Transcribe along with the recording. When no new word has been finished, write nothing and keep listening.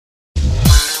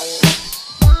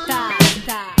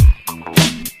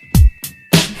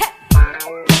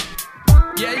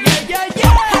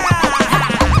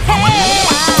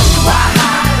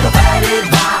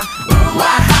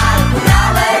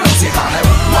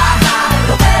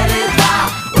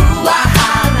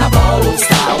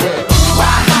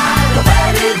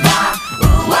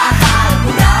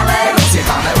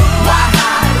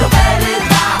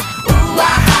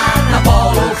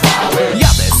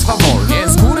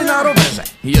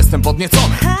Jestem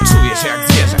podniecony, czuję się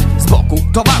jak zwierzę. Z boku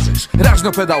towarzysz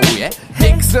raźno pedałuje,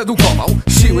 bieg zredukował,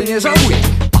 siły nie żałuje.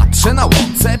 Patrzę na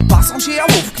łące, pasą się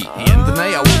jałówki, jędne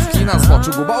jałówki na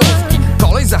zboczu gubałówki.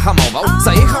 Kolej zahamował,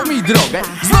 zajechał mi drogę.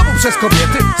 Znowu przez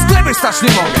kobiety, z gleby stać nie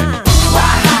mogę.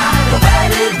 Łaha,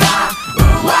 rowery dwa,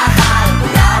 łaha,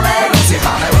 górale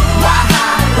rozjechane. Łaha,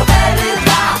 rowery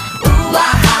dwa,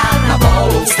 łaha, na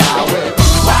polu stały.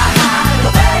 Łaha,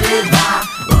 rowery dwa,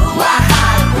 łaha,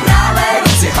 górale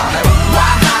rozjechane.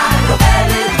 Łaha,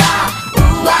 rowery dwa,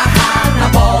 łaha, na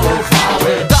polu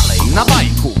chwały. Dalej na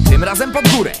bajku, tym razem pod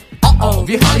górę.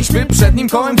 Wjechaliśmy przednim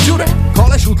kołem w dziurę.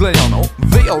 Koleś utlenioną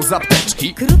wyjął z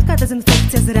apteczki. Krótka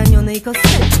dezynfekcja zranionej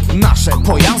kosteczki. Nasze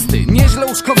pojazdy nieźle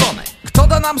uszkodzone. Kto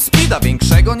da nam speeda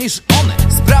większego niż one?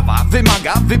 Sprawa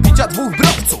wymaga wypicia 2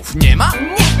 browców. Nie ma?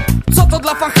 Nie! Co to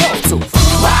dla fachowców?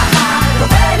 Łaha,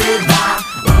 rowery dwa,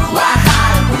 łaha,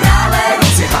 górale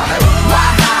rozjechane.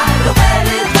 Łaha,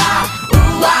 rowery dwa,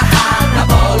 łaha, na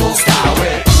polu stały.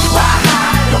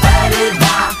 Łaha, rowery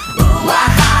dwa,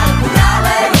 łaha,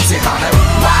 górale rozjechane.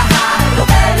 Łaha,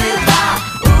 rowery dwa,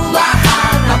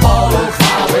 łaha, na polu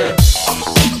chwały.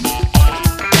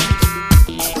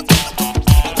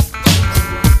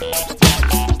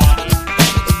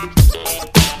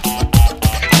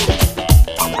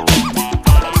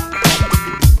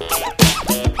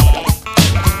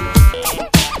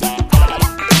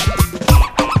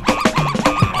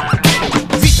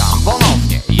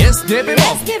 Jest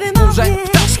niewymownie, duże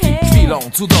ptaszki chwilą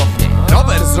cudownie.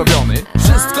 Rower zrobiony,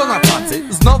 wszystko na tacy.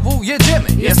 Znowu jedziemy,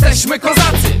 jesteśmy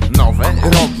kozacy. Nowe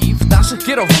rogi w naszych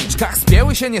kierowniczkach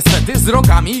spięły się niestety z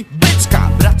rogami byczka.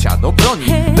 Bracia do broni,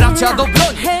 bracia do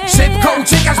broni. Szybko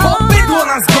uciekać, bo bydło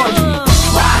nas goni.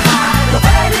 Łaha,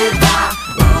 rowery dwa,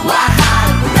 łaha,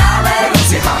 górale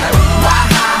rozjechane.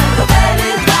 Łaha,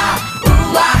 rowery dwa,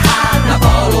 łaha, na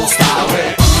polu stały.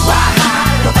 Łaha,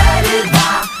 rowery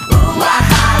dwa,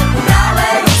 łaha,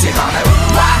 górale rozjechane.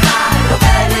 Łaha,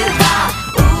 rowery dwa,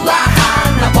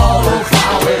 łaha, na polu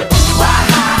chwały.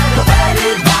 Łaha,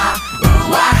 rowery dwa,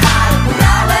 łaha,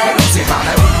 górale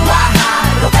rozjechane. Łaha,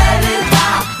 rowery dwa,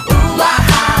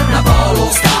 łaha, na polu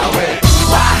stały.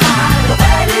 Łaha,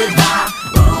 rowery dwa,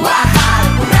 łaha,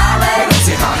 górale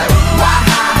rozjechane.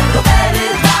 Łaha, rowery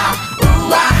dwa,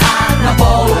 łaha, na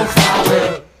polu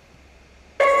chwały.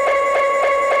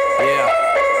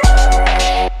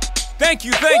 Thank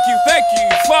you, thank you, thank you.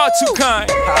 Far too kind.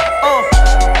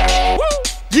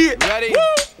 Yeah. Ready?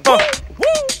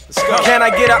 Let's go. Can I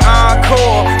get an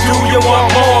encore? Do you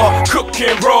want more? Cook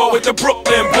and roll with the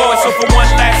Brooklyn boys. So for one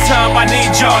last time, I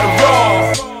need y'all to roll.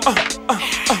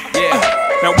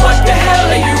 Now what the hell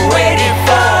are you waiting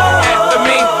for? After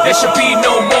me, there should be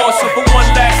no more. So for one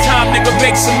last time, nigga,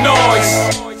 make some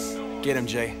noise. Get him,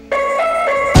 Jay.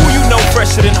 Who you know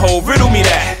fresher than Ho? Riddle me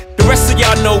that. The rest of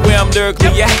y'all know where I'm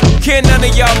lyrically at. Can none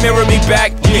of y'all mirror me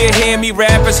back? Yeah, hear me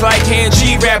rap, it's like Han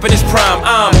G rapping his prime.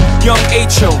 I'm young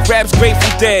H.O., rap's Grateful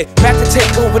Dead. Back to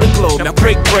take over the globe, now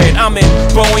break bread. I'm in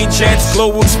Boeing Jets,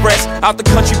 Global Express. Out the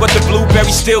country, but the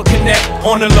blueberries still connect.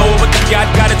 On the low, but the yacht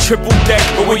got a triple deck.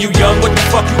 But when you young, what the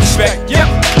fuck you expect? Yep.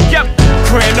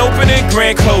 Grand opening,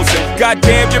 grand closing.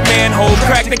 Goddamn your manhole,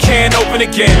 crack the can open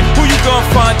again. Who you gonna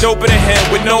find open a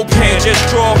hand with no pen? Just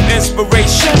draw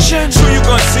inspiration. Who you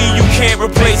gonna see you can't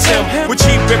replace him with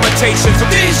cheap imitations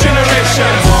of these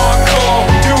generations? Hardcore,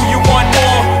 do you want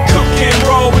more? Cook and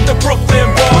roll with the Brooklyn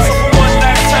boys. So for one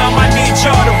last time, I need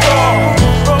y'all to roll.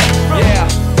 Yeah.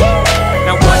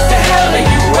 Now what the hell are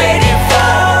you waiting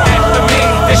for? After me,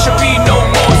 there should be no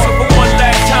more. So for one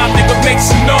last time, nigga, make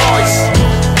some noise.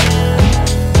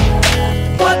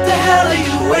 What the hell are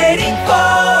you waiting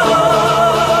for?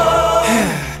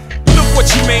 Look what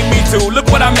you made me do,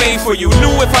 look what I made for you.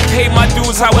 Knew if I paid my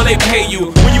dues, how will they pay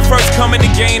you? When you first come in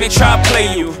the game, they try to play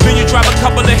you. Then you drop a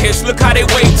couple of hits, look how they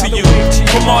wave to you.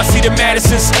 From Marcy to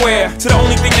Madison Square, to the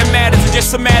only thing that matters is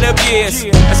just a matter of years.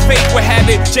 As fate would have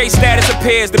it, J status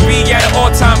appears to be at an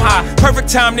all-time high. Perfect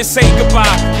time to say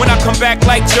goodbye. When I come back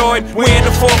like Jordan, we're in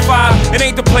the 4-5. It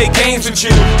ain't to play games with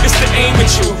you, it's to aim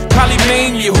at you, probably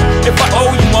maim you. If I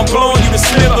owe you, I'm blowing you to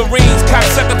smithereens.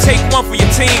 Cocksucker, take one for your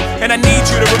team, and I need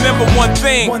you to remember one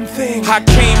thing. I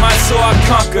came, I saw, I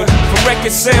conquered. From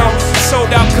record sales,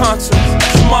 sold out concerts.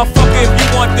 So motherfucker, if you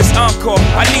want this encore,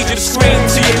 I need you to scream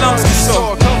till your lungs get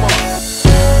sore. Come on.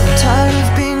 I'm tired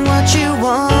of being what you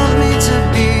want me to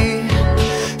be,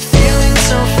 feeling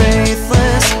so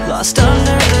faithless, lost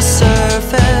under the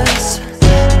surface.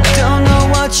 Don't know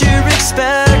what you're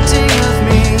expecting of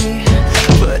me,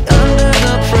 but under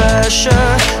the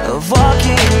pressure of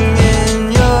walking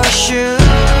in your shoes,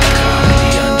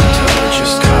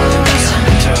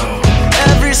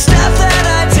 every step that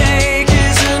I take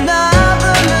is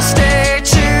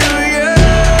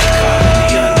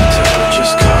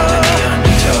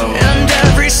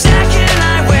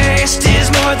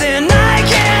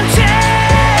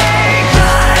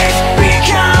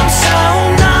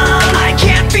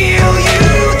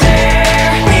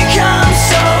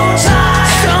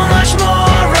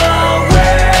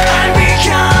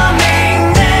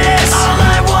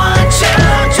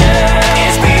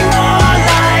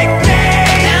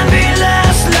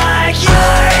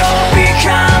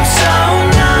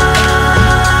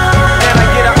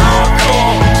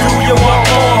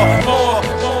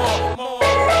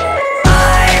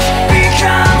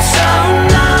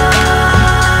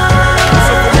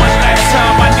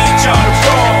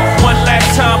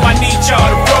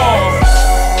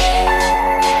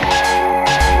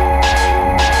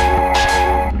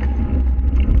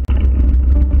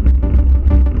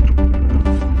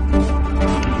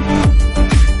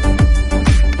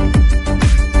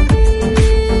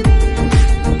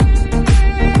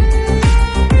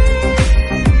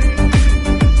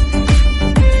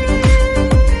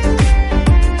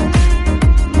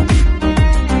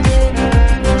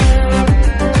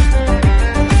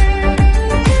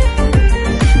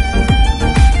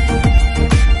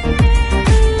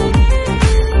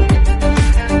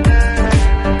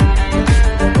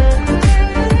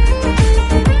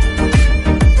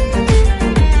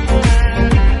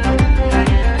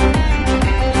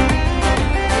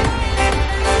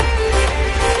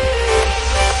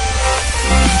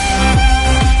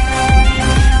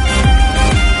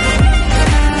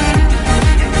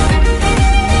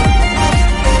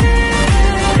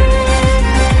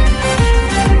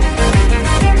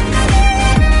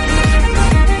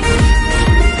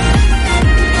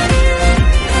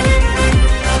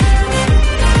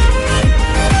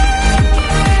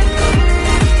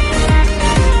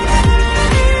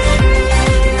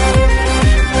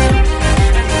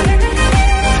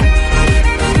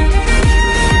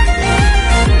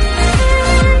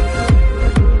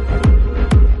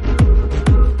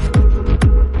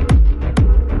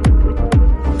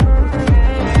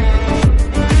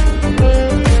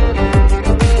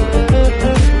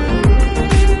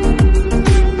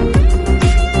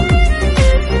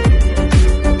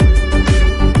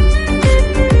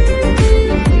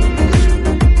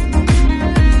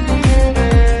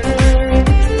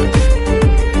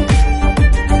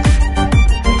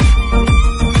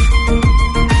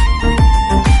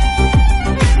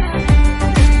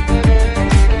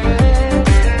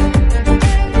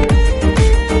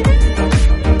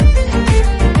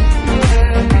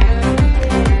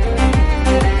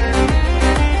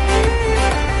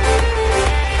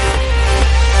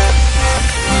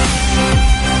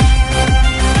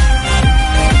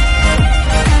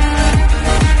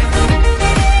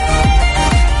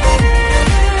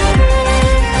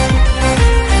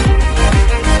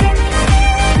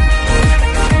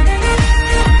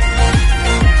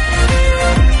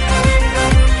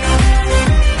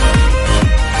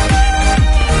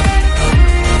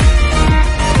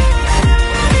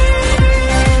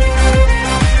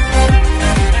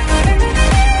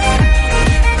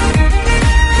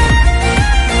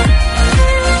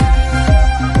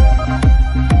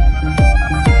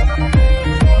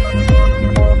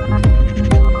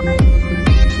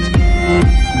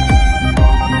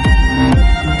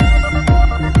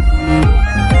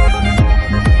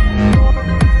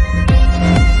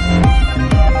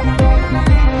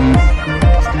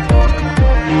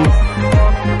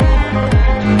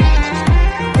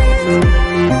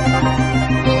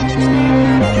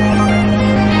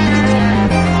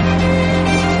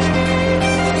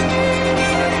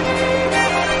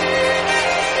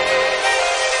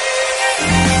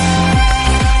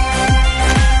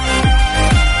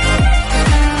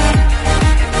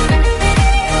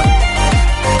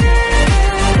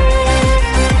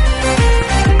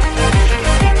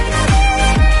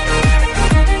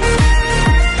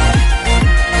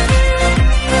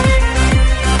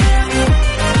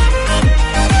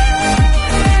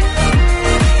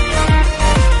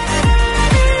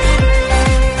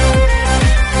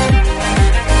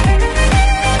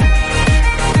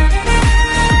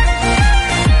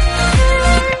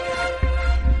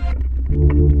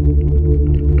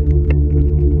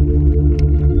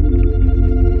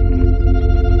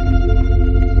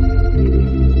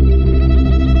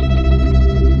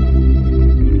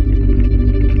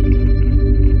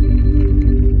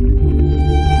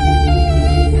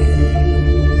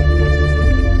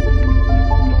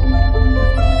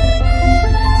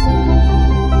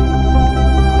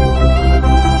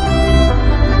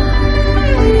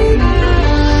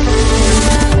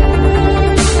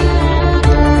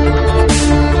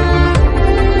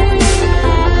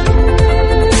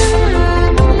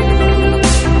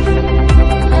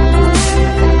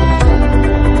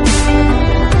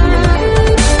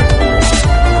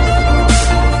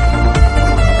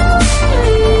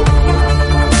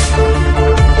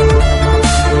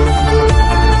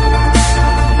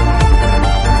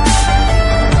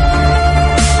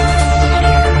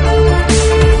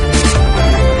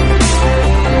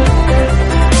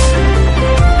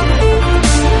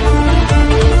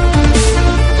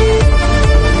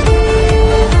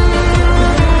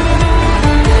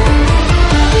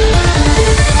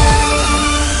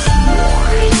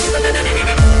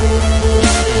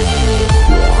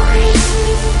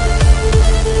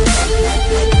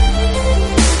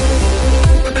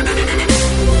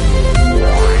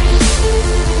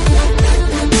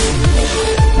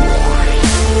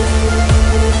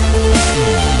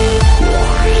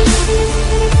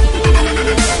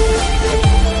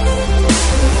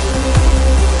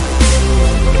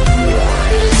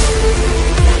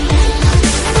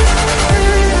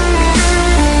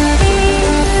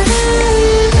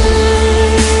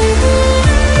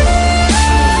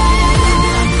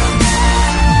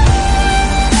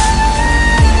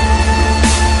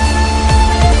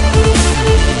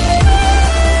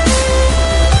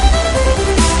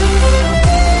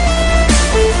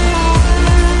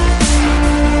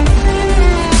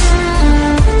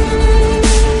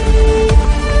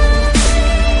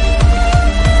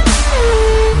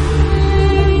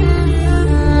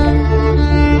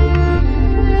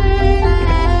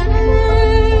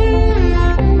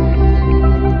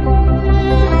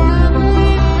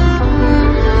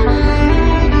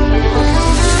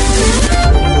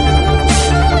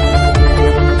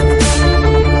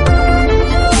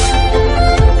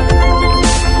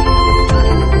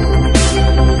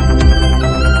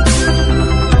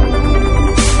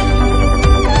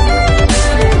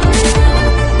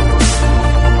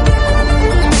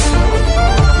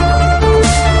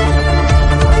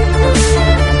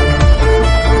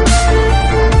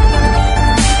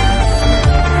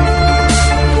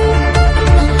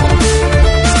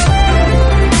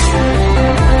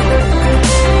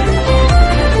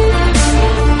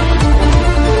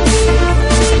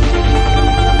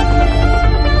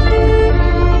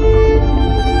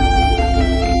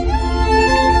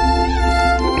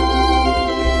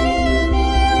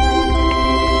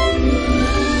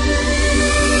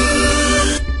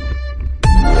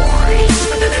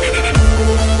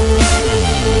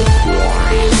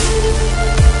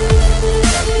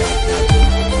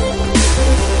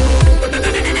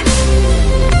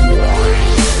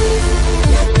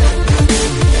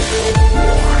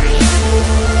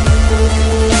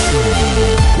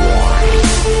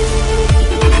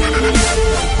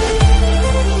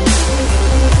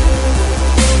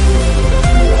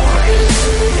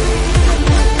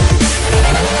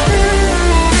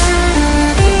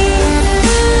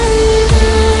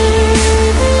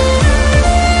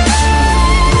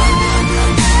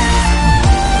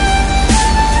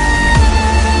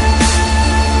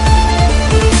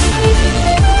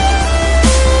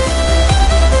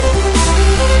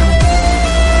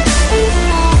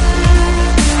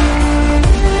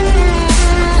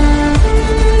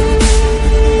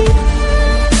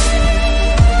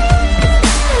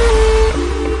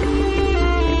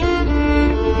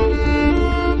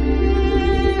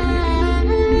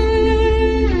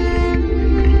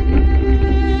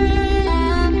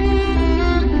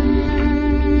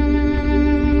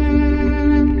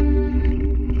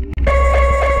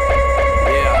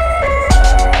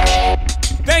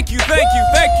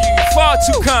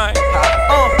too kind.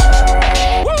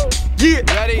 Yeah.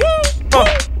 Ready?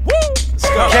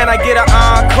 Can I get an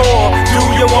encore? Do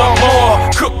you want more?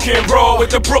 Cook and roll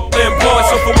with the Brooklyn boys.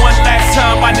 So for one last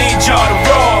time, I need y'all to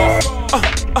roll.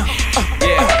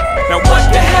 Now what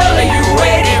the hell are you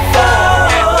waiting for?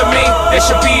 After me, there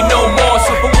should be no more.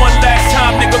 So for one last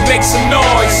time, nigga, make some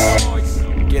noise.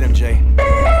 Get him, Jay.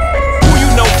 Who you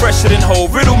know fresher than Ho?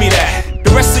 Riddle me that.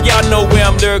 The rest of y'all know where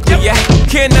I'm lyrically at.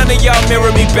 Can't none of y'all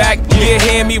mirror me back. Yeah,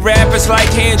 hear me rap, it's like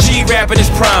hand G rapping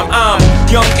his prime. I'm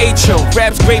young H.O.,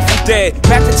 raps Grateful Dead,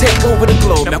 back to take over the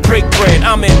globe. Now break bread,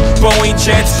 I'm in Boeing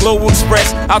Jets, Global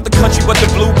Express. Out the country, but the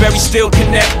blueberries still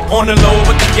connect. On the low,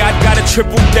 but the yacht got a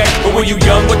triple deck. But when you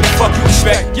young, what the fuck you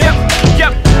expect? Yep.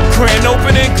 Grand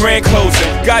opening, grand closing.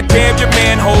 Goddamn your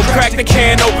manhole, crack the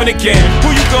can open again. Who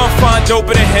you gonna find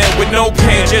open a him with no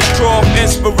pen? Just draw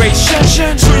inspiration.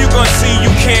 Who you gonna see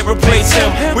you can't replace him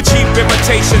with cheap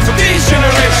imitations of these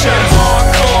generations?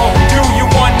 Hardcore, do you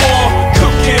want more?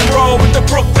 Cook and roll with the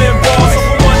Brooklyn boys. So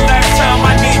for one last time,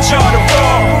 I need y'all to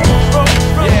roll.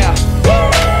 Yeah.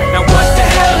 Now what the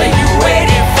hell are you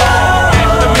waiting for?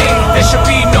 After me, there should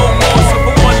be no more. So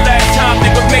for one last time,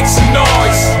 nigga, make some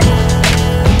noise.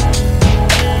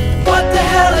 What the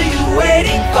hell are you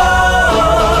waiting for?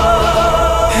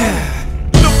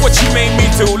 Look what you made me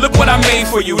do, look what I made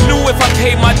for you. Knew if I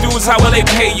paid my dues, how will they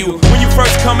pay you? When you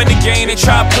first come in the game, they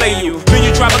try to play you. Then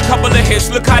you drop a couple of hits,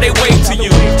 look how they wave to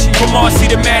you. From Marcy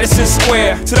to Madison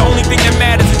Square, to the only thing that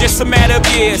matters is just a matter of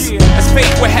years. As fate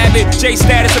would have it, J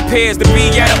status appears to be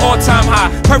at an all-time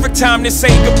high. Perfect time to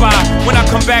say goodbye. When I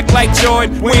come back like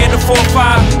Jordan, we're in the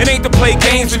 4-5. It ain't to play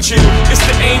games with you, it's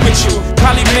to aim at you,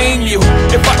 probably maim you.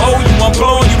 If I owe you, I'm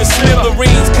blowing you to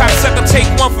smithereens. Cocksucker, take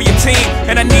one for your team,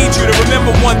 and I need you to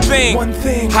remember one thing.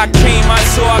 I came, I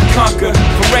saw, I conquered.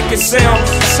 For record sales,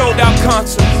 sold out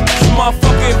concerts. So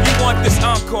motherfucker, if you want this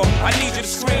encore, I need you to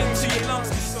scream to your